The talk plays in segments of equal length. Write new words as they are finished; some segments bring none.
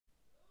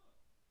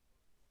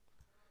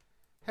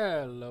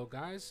Hello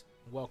guys,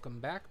 welcome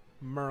back.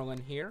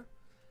 Merlin here.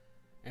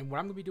 And what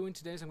I'm going to be doing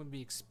today is I'm going to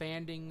be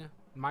expanding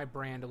my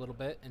brand a little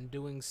bit and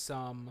doing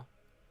some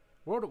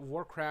World of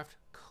Warcraft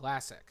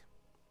Classic.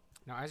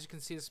 Now as you can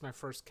see, this is my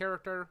first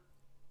character.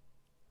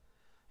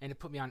 And it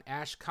put me on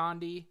Ash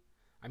Condi.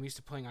 I'm used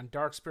to playing on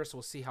Darkspear, so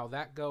we'll see how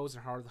that goes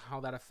and how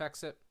that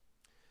affects it.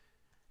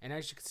 And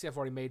as you can see, I've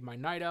already made my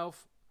Night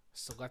Elf,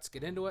 so let's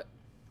get into it.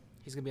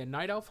 He's going to be a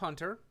Night Elf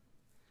Hunter.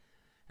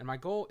 And my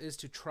goal is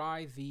to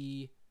try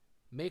the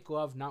Make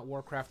Love Not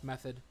Warcraft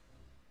method.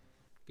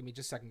 Give me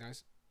just a second,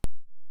 guys.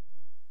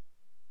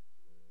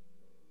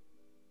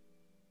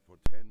 For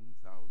 10,000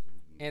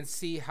 years, and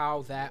see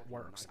how that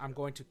works. I'm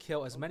going to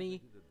kill as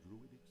many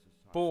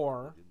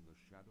boar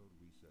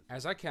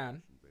as I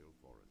can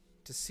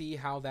to see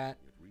how that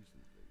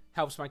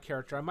helps my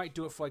character. I might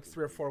do it for like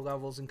 3 or 4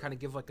 levels and kind of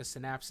give like a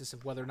synopsis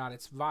of whether or not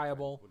it's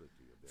viable,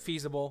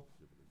 feasible,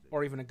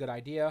 or even a good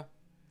idea.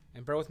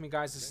 And bear with me,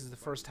 guys, this is the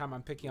first time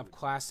I'm picking up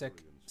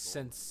Classic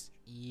since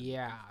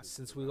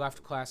we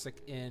left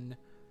Classic in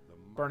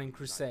Burning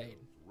Crusade.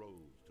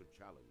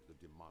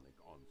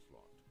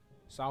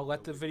 So I'll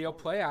let the video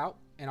play out,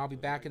 and I'll be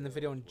back in the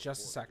video in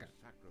just a second.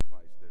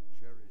 Sacrifice their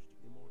cherished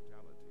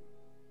immortality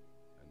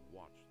and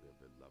watch their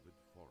beloved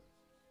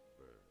forests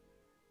burn.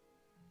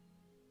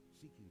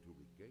 Seeking to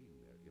regain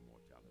their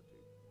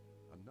immortality,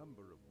 a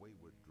number of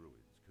wayward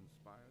druids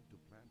conspired to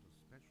plant a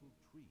special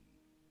tree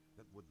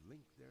that would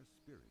link their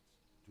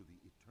spirits to the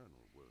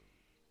eternal world.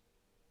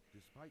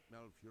 Despite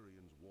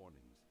Malfurion's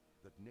warnings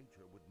that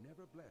nature would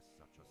never bless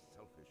such a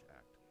selfish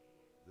act,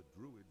 the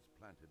druids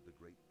planted the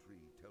great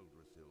tree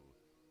Teldrassil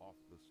off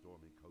the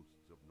stormy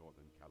coasts of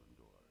northern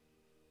Kalimdor.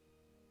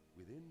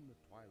 Within the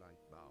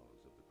twilight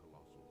boughs of the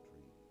colossal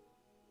tree,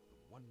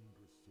 the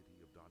wondrous city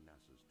of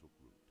Darnassus took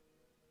root.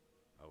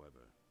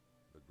 However,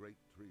 the great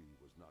tree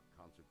was not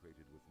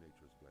consecrated with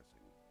nature's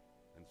blessing,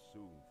 and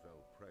soon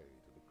fell prey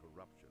to the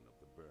corruption of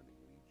the Burning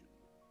Legion.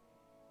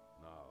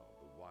 Now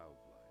the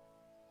wildlife,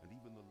 and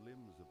even the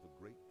limbs of the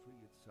great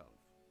tree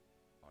itself,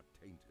 are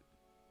tainted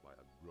by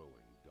a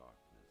growing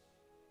darkness.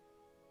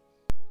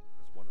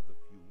 As one of the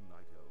few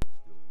night elves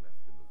still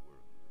left in the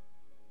world,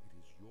 it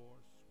is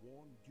your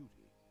sworn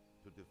duty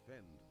to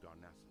defend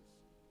Darnassus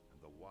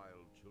and the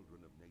wild children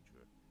of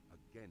nature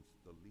against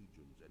the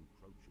Legion's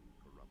encroaching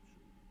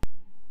corruption.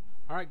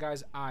 Alright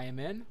guys, I am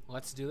in.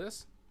 Let's do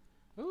this.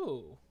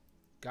 Ooh,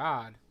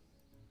 God.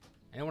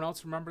 Anyone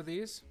else remember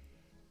these?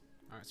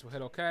 Alright, so we'll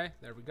hit OK.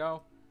 There we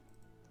go.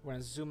 We're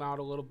going to zoom out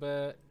a little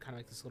bit, kind of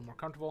make this a little more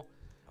comfortable.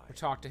 We'll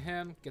talk to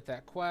him, get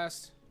that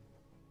quest.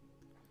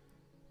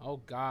 Oh,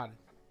 God.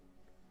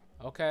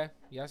 Okay.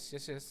 Yes.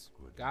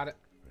 Got it.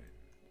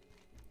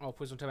 Oh,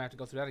 please don't tell me I have to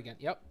go through that again.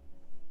 Yep.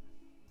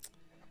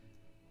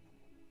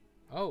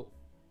 Oh.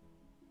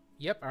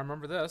 Yep, I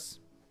remember this.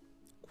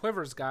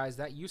 Quivers, guys.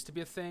 That used to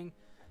be a thing.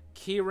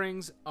 Key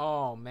rings.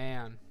 Oh,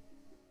 man.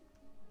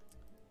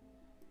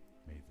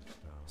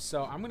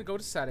 So, I'm going to go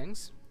to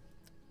settings.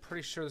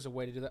 Pretty sure there's a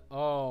way to do that.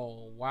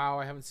 Oh, wow.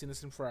 I haven't seen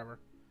this in forever.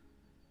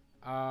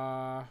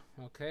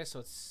 Okay, so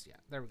it's, yeah,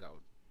 there we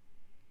go.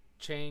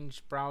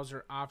 Change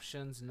browser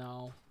options.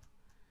 No.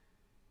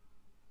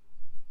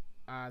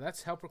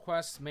 That's help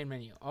requests, main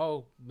menu.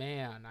 Oh,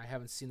 man. I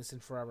haven't seen this in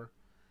forever.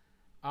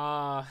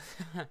 I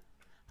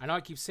know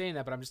I keep saying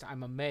that, but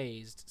I'm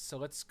amazed. So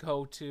let's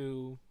go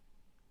to,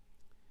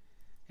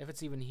 if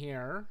it's even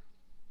here.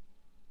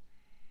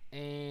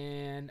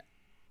 And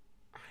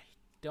I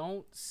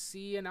don't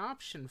see an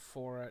option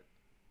for it.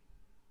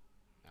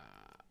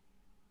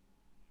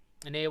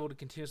 Enable to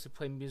continuously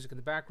play music in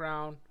the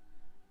background.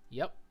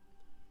 Yep.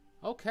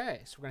 Okay,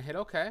 so we're going to hit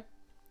OK.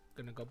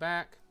 Going to go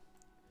back.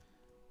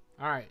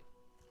 Alright.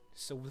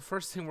 So the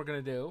first thing we're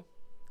going to do,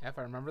 if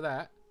I remember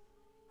that,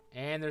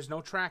 and there's no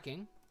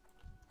tracking.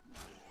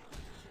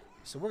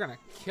 So we're going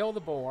to kill the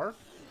boar.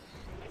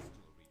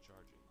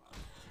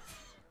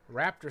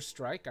 Raptor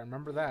Strike, I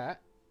remember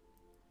that.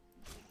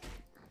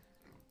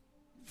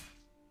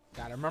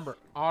 Gotta remember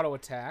auto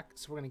attack,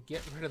 so we're going to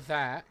get rid of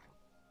that.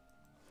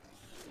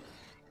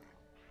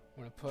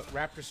 I'm going to put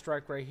Raptor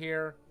Strike right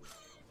here.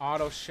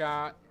 Auto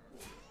shot.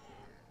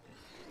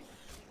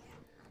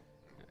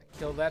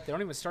 Kill that. They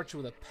don't even start you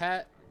with a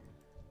pet.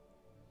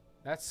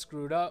 That's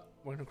screwed up.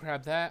 We're going to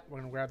grab that. We're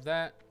going to grab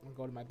that. I'm going to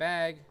go to my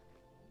bag.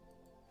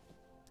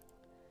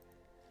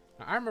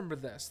 Now, I remember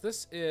this.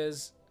 This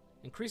is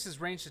increases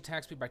ranged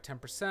attack speed by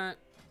 10%.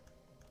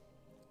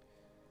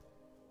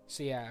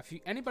 So yeah, if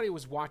anybody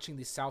was watching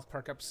the South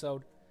Park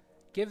episode,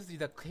 give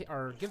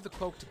the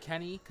cloak to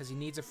Kenny because he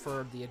needs it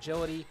for the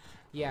agility.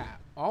 Yeah,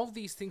 all of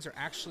these things are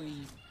actually,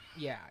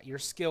 yeah, your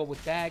skill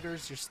with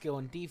daggers, your skill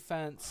in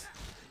defense.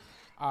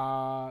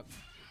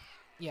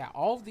 Yeah,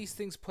 all of these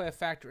things play a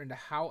factor into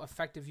how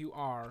effective you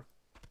are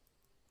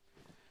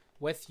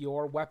with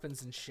your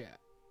weapons and shit.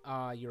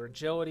 Your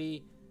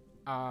agility,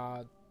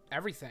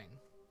 everything.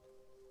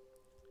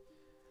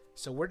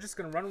 So we're just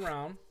going to run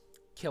around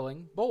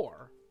killing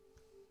boar.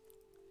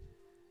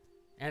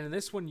 And in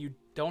this one, you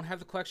don't have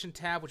the collection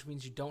tab, which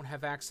means you don't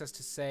have access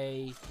to,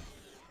 say,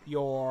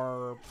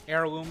 your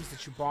heirlooms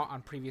that you bought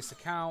on previous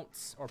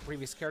accounts, or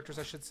previous characters,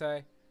 I should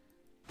say.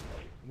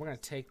 We're going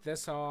to take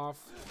this off.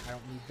 I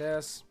don't need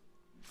this.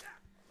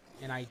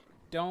 And I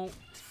don't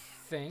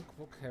think...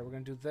 Okay, we're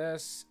going to do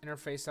this.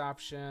 Interface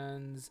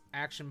options,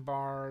 action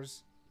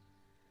bars.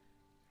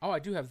 Oh, I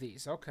do have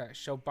these. Okay,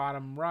 show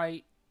bottom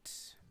right,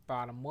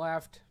 bottom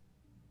left.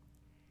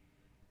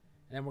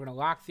 And then we're going to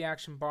lock the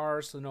action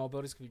bars so no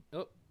abilities can be...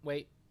 Oh,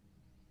 wait.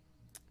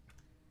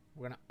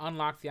 We're going to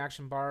unlock the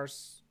action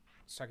bars.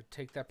 So I could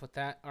take that, put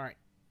that. All right.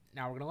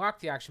 Now we're going to lock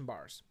the action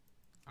bars.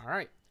 All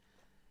right.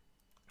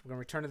 We're going to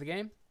return to the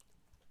game.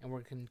 And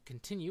we're going to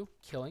continue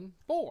killing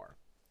boar.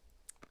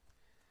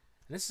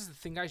 And this is the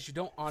thing, guys. You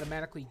don't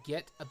automatically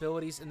get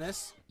abilities in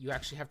this. You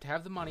actually have to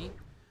have the money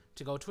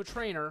to go to a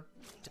trainer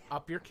to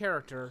up your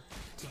character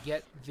to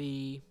get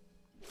the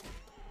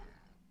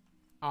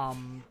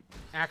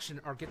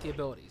action or get the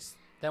abilities.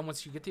 Then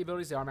once you get the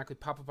abilities, they automatically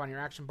pop up on your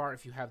action bar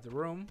if you have the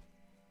room.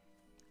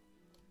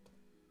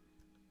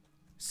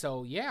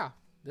 So, yeah,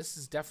 this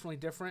is definitely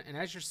different. And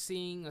as you're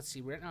seeing, let's see,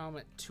 right now I'm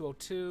at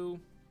 202.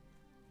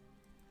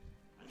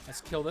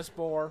 Let's kill this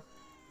boar.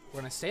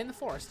 We're going to stay in the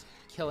forest,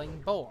 killing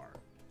boar.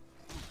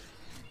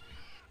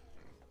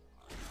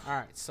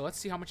 Alright, so let's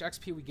see how much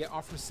XP we get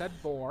off from said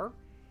boar.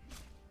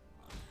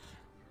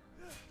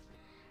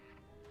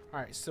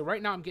 Alright, so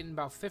right now I'm getting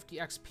about 50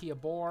 XP a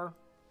boar.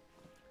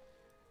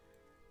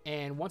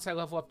 And once I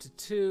level up to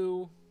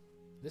 2,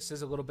 this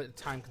is a little bit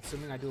time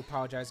consuming. I do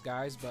apologize,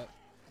 guys, but...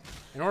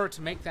 in order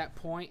to make that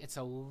point, it's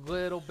a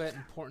little bit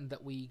important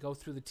that we go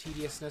through the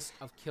tediousness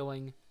of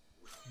killing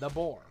the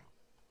boar.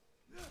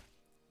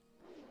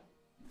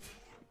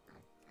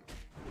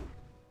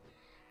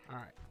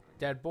 Alright,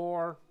 dead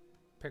boar.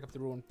 Pick up the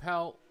ruined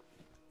pelt.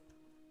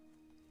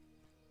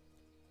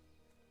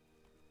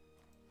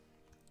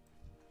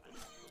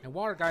 And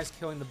while our guy's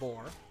killing the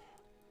boar,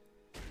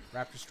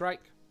 Raptor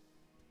Strike.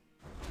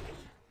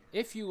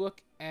 If you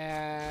look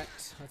at,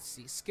 let's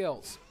see,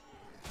 skills.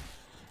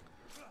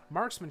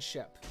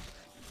 Marksmanship,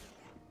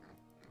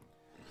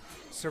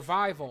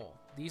 survival,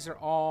 these are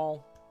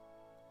all,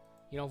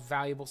 you know,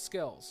 valuable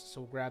skills.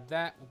 So we'll grab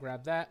that, we'll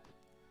grab that.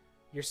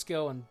 Your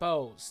skill in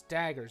bows,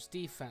 daggers,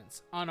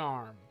 defense,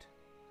 unarmed.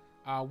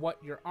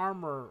 What your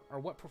armor,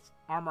 or what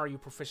armor are you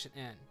proficient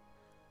in?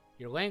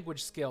 Your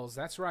language skills,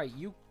 that's right.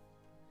 You,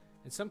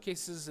 in some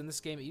cases in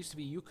this game, it used to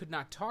be you could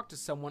not talk to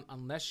someone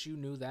unless you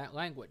knew that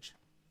language.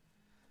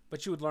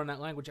 But you would learn that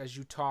language as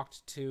you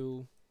talked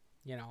to,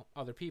 you know,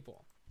 other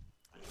people.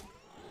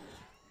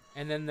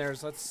 And then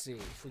there's, let's see,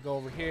 if we go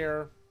over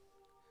here,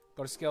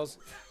 go to skills,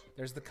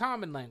 there's the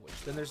common language.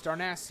 Then there's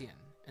Darnassian.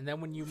 And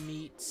then when you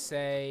meet,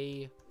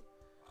 say,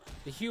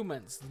 the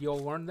humans,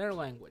 you'll learn their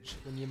language.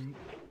 When you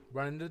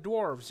run into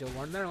dwarves, you'll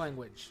learn their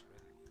language.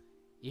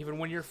 Even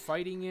when you're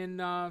fighting in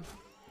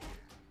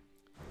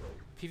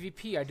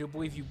PvP, I do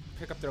believe you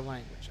pick up their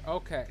language.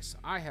 Okay, so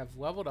I have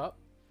leveled up.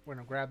 We're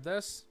going to grab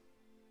this.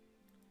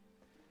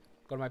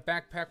 Go to my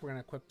backpack. We're going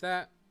to equip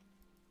that.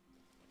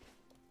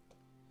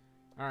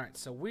 Alright,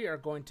 so we are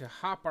going to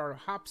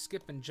hop,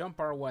 skip, and jump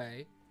our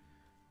way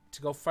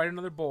to go fight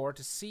another boar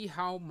to see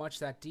how much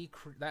that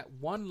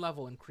one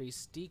level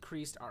increase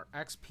decreased our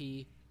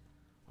XP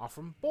off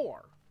from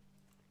boar.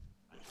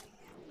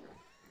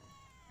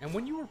 And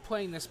when you were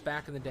playing this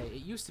back in the day,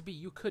 it used to be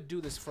you could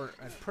do this for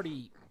a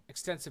pretty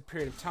extensive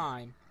period of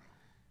time,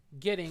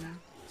 getting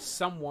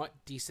somewhat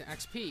decent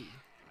XP.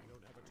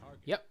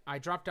 Yep, I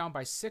dropped down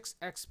by 6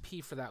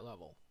 XP for that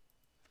level.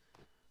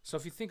 So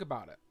if you think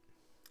about it,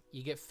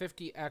 you get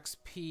 50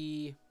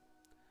 XP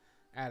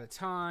at a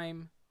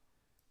time.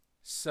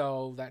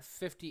 So that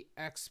 50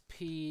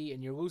 XP,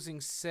 and you're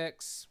losing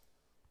 6.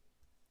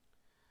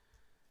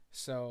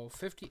 So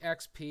 50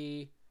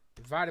 XP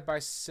divided by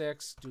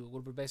 6. Do a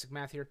little bit of basic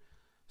math here.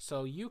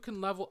 So you can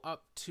level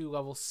up to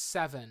level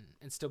 7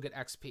 and still get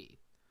XP.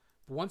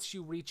 But once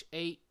you reach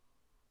 8,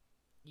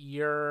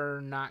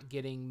 you're not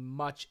getting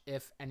much,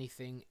 if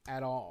anything,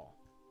 at all.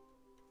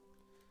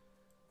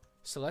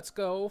 So let's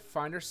go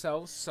find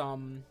ourselves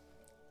some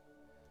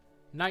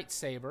Night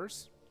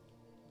Sabers.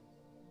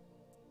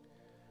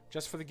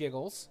 Just for the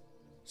giggles.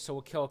 So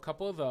we'll kill a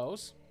couple of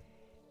those.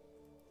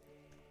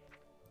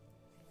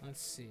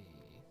 Let's see.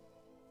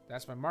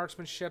 That's my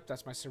marksmanship.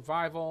 That's my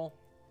survival.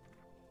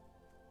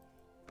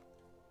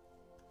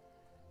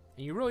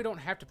 And you really don't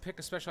have to pick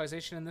a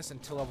specialization in this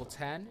until level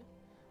 10.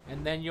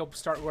 And then you'll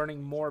start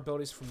learning more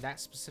abilities from that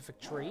specific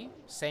tree.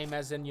 Same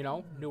as in, you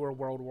know, newer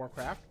World of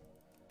Warcraft.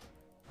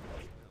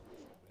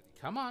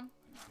 Come on.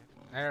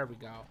 There we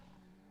go.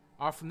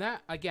 Off from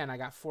that, again, I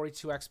got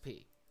 42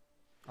 XP.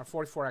 Or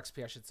 44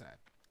 XP, I should say.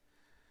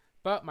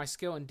 But my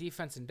skill in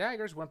defense and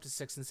daggers went up to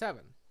 6 and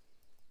 7.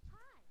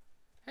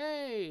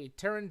 Hey,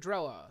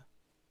 Terrandrella.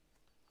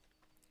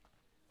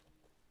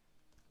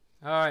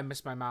 Oh, I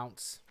missed my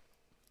mounts.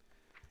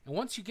 And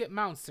once you get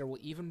mounts, there will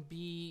even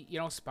be, you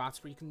know,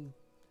 spots where you can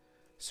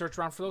search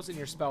around for those in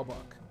your spell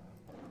book.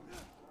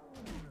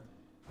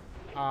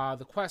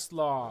 The quest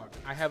log.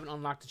 I haven't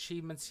unlocked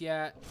achievements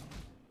yet.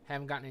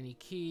 Haven't gotten any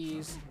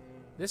keys.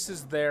 This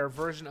is their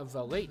version of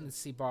the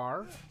latency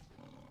bar.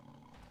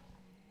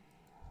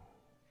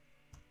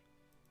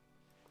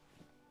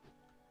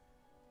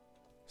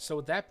 So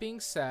with that being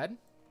said,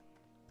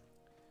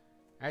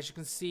 as you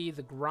can see,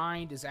 the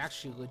grind is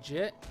actually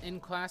legit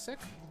in Classic.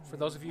 For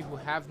those of you who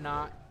have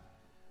not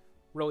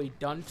really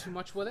done too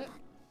much with it,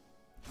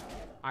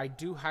 I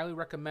do highly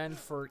recommend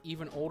for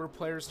even older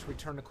players to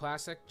return to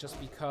Classic, just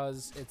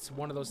because it's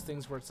one of those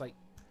things where it's like,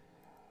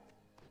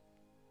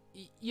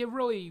 you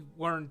really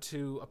learn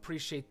to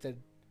appreciate the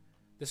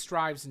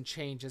strives and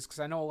changes, because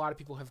I know a lot of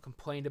people have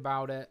complained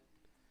about it.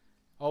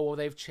 Oh, well,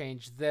 they've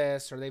changed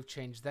this or they've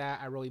changed that.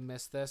 I really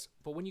miss this.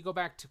 But when you go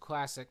back to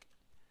Classic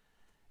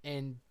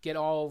and get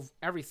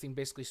everything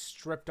basically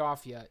stripped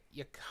off you,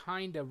 you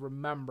kind of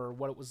remember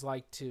what it was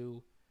like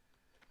to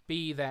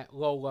be that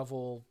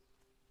low-level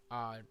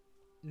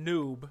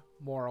noob,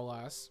 more or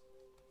less.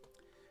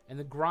 And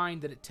the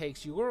grind that it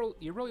takes, you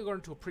really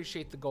learn to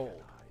appreciate the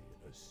gold.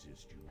 I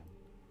assist you.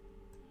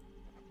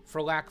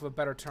 For lack of a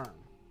better term.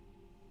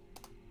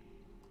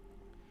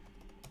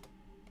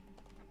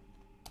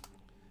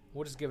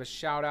 We'll just give a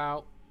shout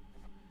out.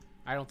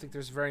 I don't think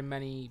there's very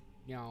many,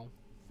 you know,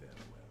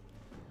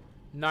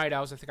 night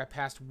owls. I think I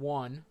passed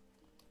one.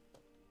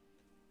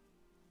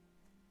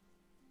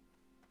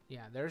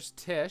 Yeah, there's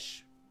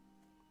Tish.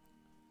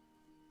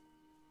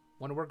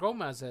 Wonder where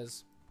Gomez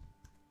is.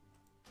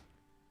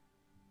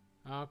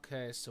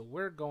 Okay, so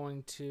we're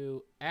going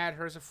to add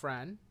her as a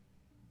friend.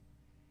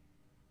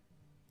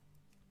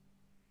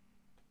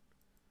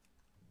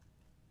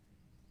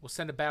 We'll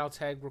send a battle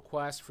tag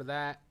request for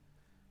that,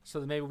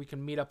 so that maybe we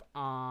can meet up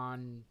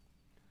on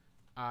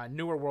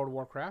newer World of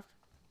Warcraft.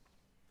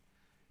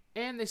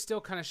 And they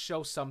still kind of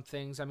show some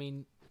things. I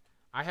mean,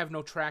 I have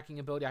no tracking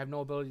ability. I have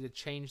no ability to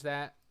change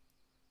that.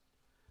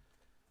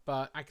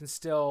 But I can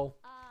still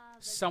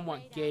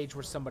somewhat gauge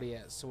where somebody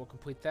is. So we'll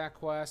complete that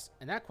quest.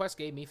 And that quest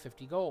gave me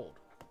 50 gold.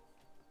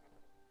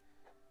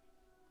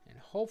 And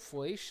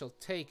hopefully she'll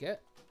take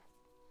it.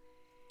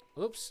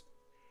 Oops.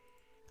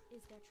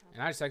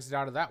 And I just exited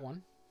out of that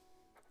one.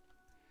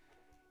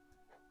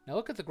 Now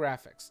look at the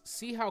graphics.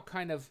 See how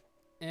kind of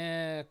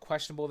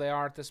questionable they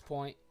are at this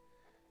point?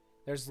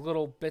 There's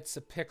little bits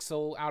of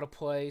pixel out of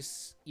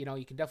place. You know,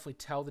 you can definitely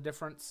tell the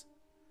difference.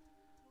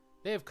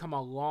 They have come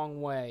a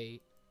long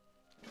way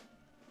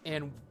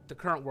in the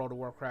current World of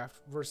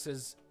Warcraft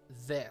versus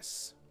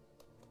this.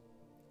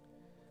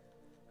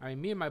 I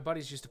mean, me and my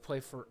buddies used to play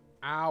for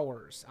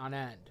hours on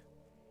end.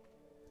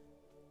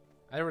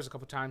 There was a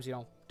couple times, you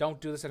know,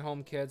 don't do this at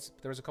home, kids.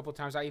 But there was a couple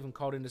times I even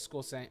called into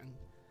school saying,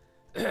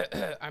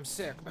 I'm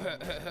sick.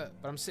 But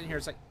I'm sitting here,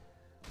 it's like,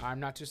 I'm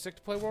not too sick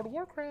to play World of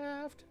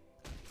Warcraft.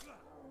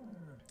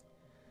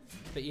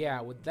 But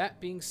yeah, with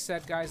that being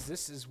said, guys,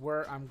 this is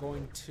where I'm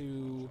going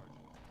to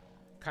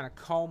kind of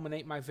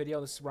culminate my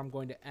video. This is where I'm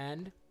going to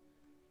end.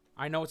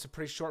 I know it's a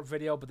pretty short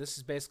video, but this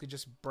is basically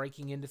just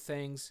breaking into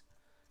things,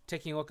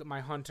 taking a look at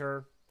my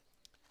hunter,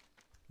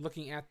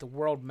 looking at the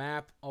world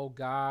map. Oh,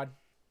 God.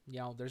 You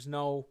know, there's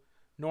no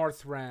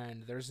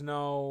Northrend. There's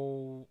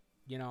no,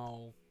 you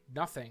know,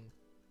 nothing.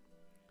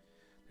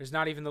 There's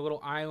not even the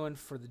little island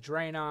for the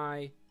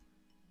Draenei.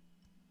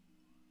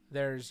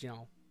 There's, you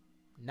know,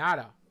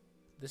 nada.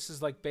 This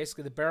is like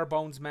basically the bare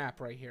bones map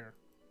right here.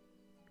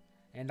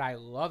 And I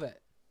love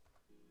it.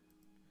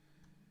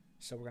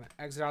 So we're going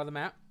to exit out of the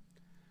map.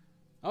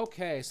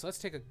 Okay, so let's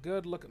take a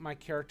good look at my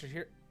character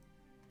here.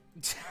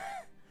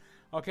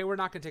 Okay, we're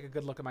not going to take a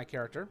good look at my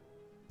character.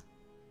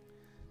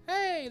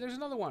 Hey, there's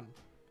another one.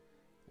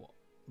 Well,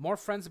 more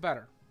friends, the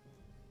better.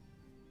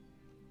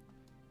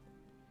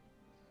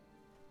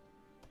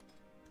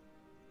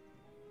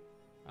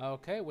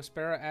 Okay,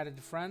 Whisperer added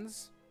to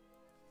friends.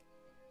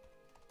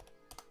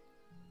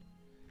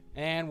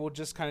 And we'll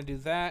just kind of do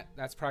that.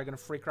 That's probably going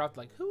to freak her out,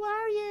 like, who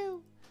are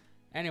you?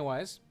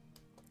 Anyways,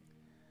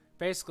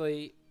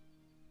 basically,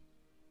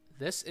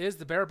 this is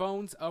the bare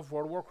bones of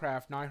World of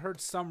Warcraft. Now, I heard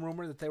some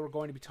rumor that they were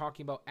going to be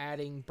talking about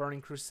adding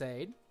Burning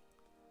Crusade.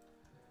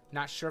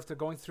 Not sure if they're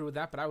going through with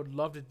that, but I would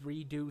love to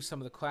redo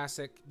some of the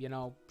classic, you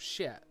know,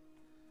 shit.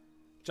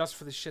 Just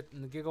for the shit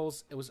and the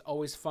giggles. It was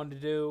always fun to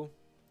do.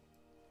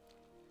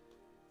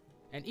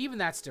 And even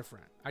that's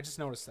different. I just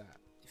noticed that.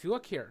 If you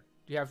look here,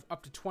 you have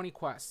up to 20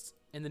 quests.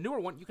 In the newer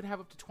one, you can have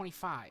up to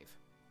 25.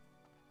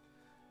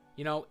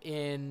 You know,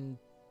 in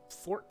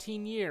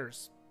 14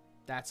 years,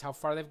 that's how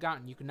far they've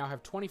gotten. You can now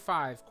have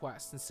 25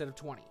 quests instead of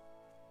 20.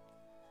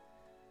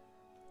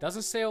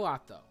 Doesn't say a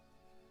lot, though.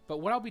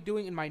 But what I'll be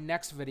doing in my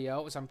next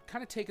video is I'm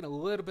kind of taking a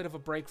little bit of a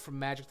break from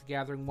Magic the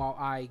Gathering while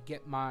I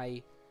get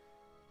my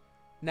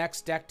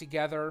next deck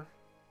together.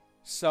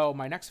 So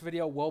my next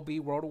video will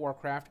be World of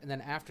Warcraft, and then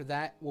after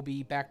that, we'll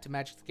be back to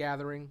Magic the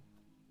Gathering.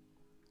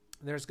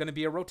 There's going to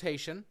be a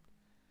rotation.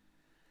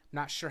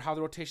 Not sure how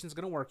the rotation is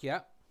going to work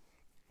yet.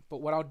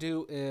 But what I'll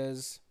do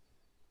is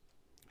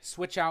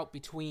switch out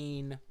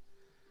between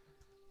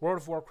World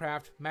of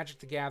Warcraft, Magic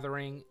the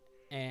Gathering,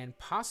 and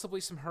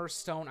possibly some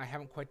Hearthstone. I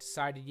haven't quite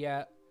decided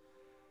yet.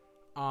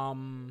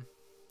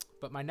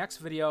 But my next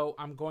video,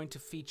 I'm going to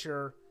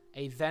feature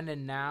a then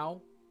and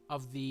now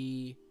of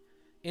the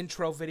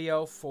intro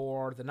video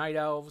for the Night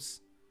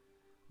Elves,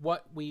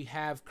 what we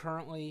have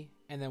currently,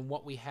 and then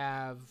what we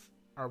have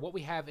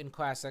in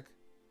Classic,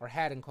 or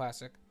had in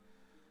Classic,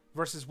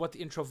 versus what the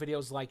intro video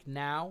is like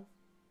now,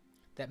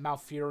 that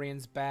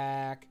Malfurion's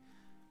back.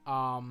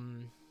 I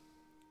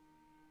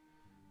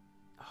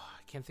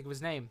can't think of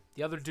his name.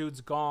 The other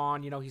dude's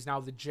gone. You know, he's now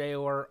the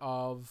jailer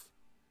of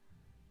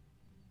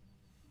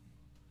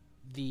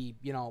the,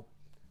 you know,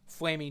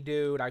 flaming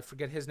dude. I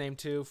forget his name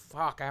too.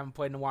 Fuck, I haven't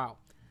played in a while.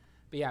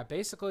 But yeah,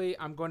 basically,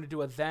 I'm going to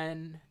do a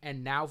then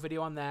and now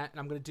video on that. And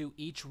I'm going to do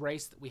each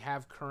race that we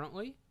have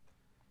currently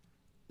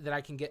that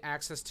I can get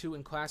access to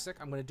in Classic.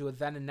 I'm going to do a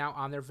then and now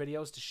on their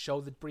videos to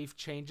show the brief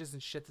changes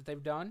and shit that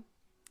they've done.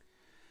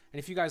 And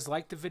if you guys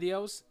like the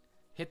videos,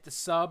 hit the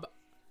sub.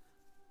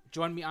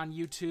 Join me on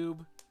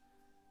YouTube.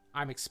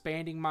 I'm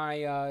expanding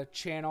my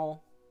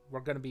channel.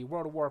 We're going to be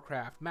World of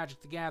Warcraft,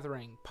 Magic the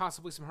Gathering,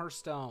 possibly some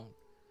Hearthstone.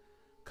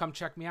 Come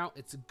check me out.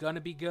 It's going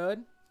to be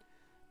good.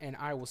 And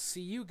I will see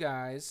you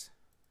guys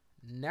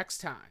next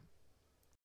time.